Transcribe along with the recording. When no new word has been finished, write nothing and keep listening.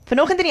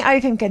Vanoggend in die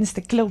IFM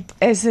Kunste Klub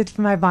is dit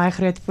vir my baie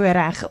groot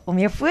voorreg om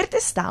jou voor te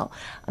stel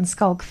aan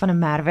Skalk van der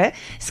Merwe.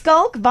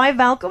 Skalk, baie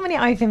welkom in die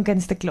IFM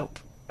Kunste Klub.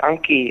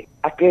 Dankie.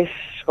 Ek is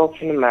Skalk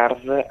van der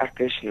Merwe.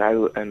 Ek is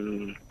nou in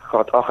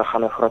graad 8, ek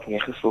gaan nou graad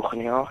 9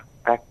 volgende jaar.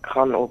 Ek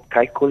gaan op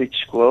Kyk College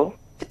skool.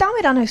 Vertel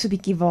my dan nou so 'n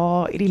bietjie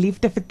waar hierdie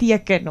liefde vir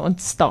teken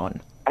ontstaan.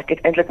 Ek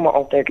het eintlik maar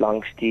altyd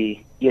langs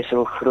die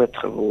esel groot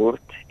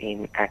geword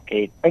en ek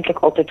het eintlik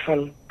altyd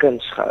van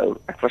kuns gehou.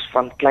 Ek was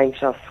van kleins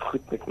af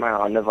goed met my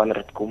hande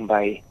wanneer dit kom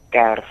by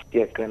kerf,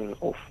 teken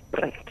of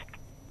print.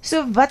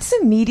 So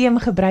watse medium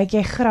gebruik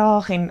jy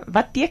graag en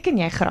wat teken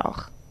jy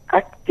graag?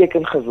 Ek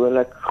teken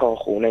gewoonlik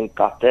graag honde en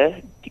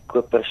katte. Die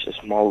kopers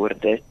is mal oor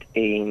dit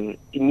en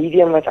die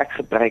medium wat ek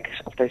gebruik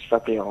is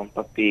altyd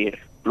papier,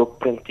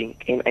 blokprinting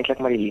en eintlik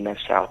maar die lino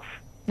self.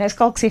 Nou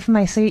Skalk sê vir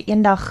my, sou jy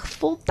eendag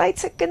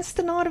voltydse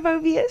kunstenaar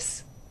wou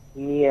wees?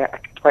 Nee,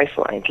 ek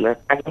twyfel eintlik.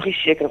 Ek is nog nie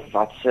seker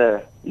watse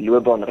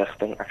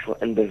loopbaanrigting ek wil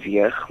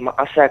inbeweeg, maar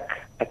as ek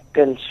 'n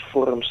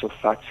kunsvorm sou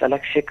vat, sal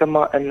ek seker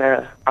maar in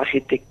 'n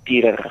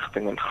argitektuur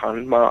rigting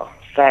ingaan, maar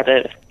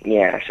verder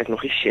nee, ek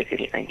nog nie seker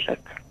nie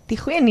eintlik. Die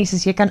goeie nuus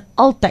is jy kan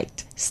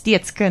altyd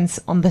steeds kuns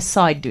on the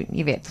side doen,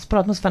 jy weet. Ons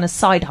praat mos van 'n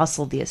side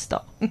hustle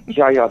deesdae.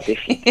 Ja,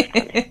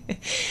 definitief.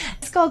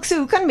 Skalk, so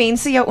hoe kan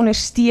mense jou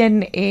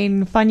ondersteun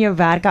en van jou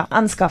werke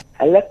aanskaf?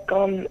 Hulle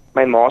kan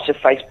my ma se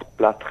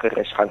Facebookblad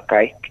gerus gaan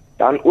kyk,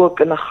 dan ook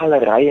in 'n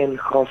galery in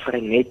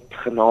Graafrenet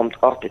genaamd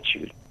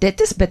Artitude.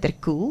 Dit is bitter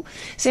cool.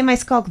 Sê my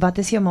Skalk, wat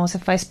is jou ma se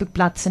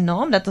Facebookblad se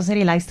naam, dat ons net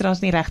die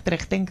luisteraars in die regte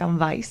rigting kan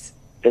wys?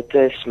 Dit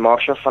is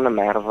Marsha van der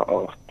Merwe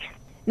Art.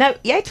 Nou,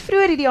 jy het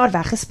vroeër hierdie jaar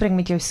weggespring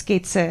met jou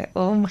sketse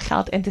om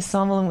geld in te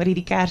samel om oor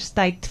hierdie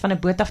Kerstyd van 'n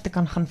boot af te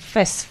kan gaan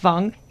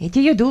visvang. Het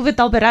jy jou doelwit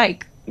al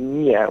bereik?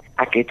 Nee,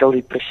 ek het al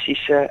die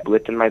presiese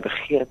boot in my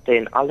begeerte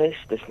en alles,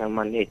 dis nou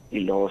maar net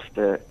die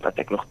laaste wat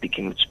ek nog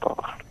bietjie moet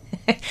spaar.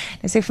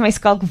 Nou sê vir my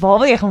Skalk, waar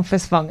wil jy gaan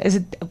visvang? Is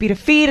dit op die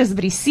rivier, is dit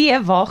by die see?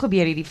 Waar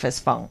gebeur hierdie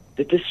visvang?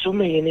 Dit is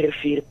sommer hier in die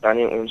rivier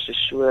tannie, ons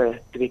is so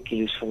 2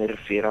 kilos van die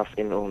rivier af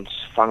en ons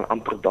vang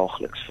amper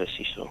daagliks vis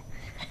hierso.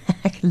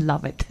 Ek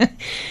love it.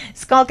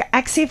 Skalk,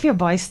 ek sê vir jou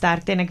baie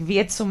sterkte en ek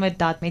weet sommer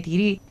dat met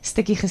hierdie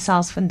stukkie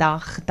gesels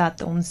vandag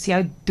dat ons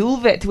jou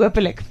doelwit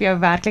hopelik vir jou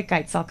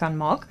werklikheid sal kan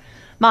maak.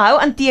 Maar hou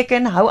aan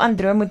teken, hou aan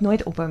droom, moet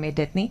nooit ophou met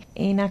dit nie.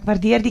 En ek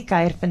waardeer die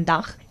kuier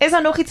vandag. Is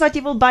daar nog iets wat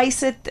jy wil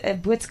bysit,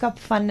 'n boodskap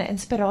van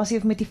inspirasie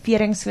of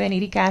motivering so in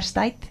hierdie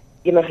Kerstyd?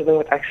 Enige ding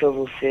wat ek sou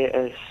wil sê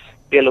is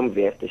speel om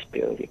weer te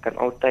speel. Jy kan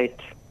altyd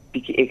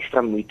bietjie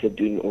ekstra moeite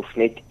doen of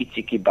net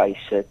ietsiekie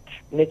bysit,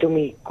 net om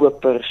die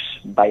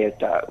kopers by jou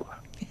te hou.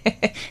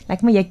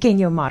 Lyk my jy ken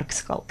jou mark,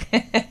 Skalk.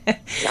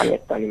 Ja,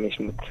 net dan die mens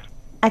moet.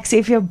 Ek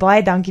sê vir jou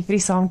baie dankie vir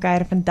die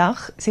saamkuier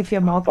vandag. Sê vir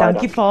jou maak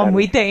dankie vir haar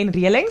moeite en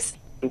reëlings.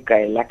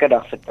 Okay, lekker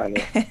dag vir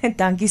Tannie.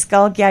 Dankie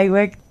Skalk, jy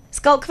ook.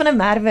 Skalk van der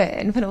Merwe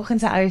in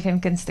vanoggend se IFM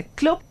Kunste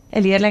Klub,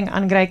 'n leerling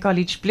aan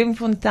Kersdroom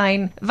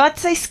Bloemfontein wat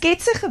sy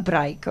sketse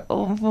gebruik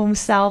om vir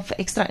homself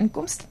ekstra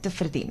inkomste te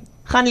verdien.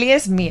 Gaan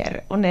lees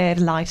meer onder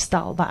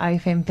lifestyle by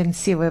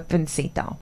ifm.co.za.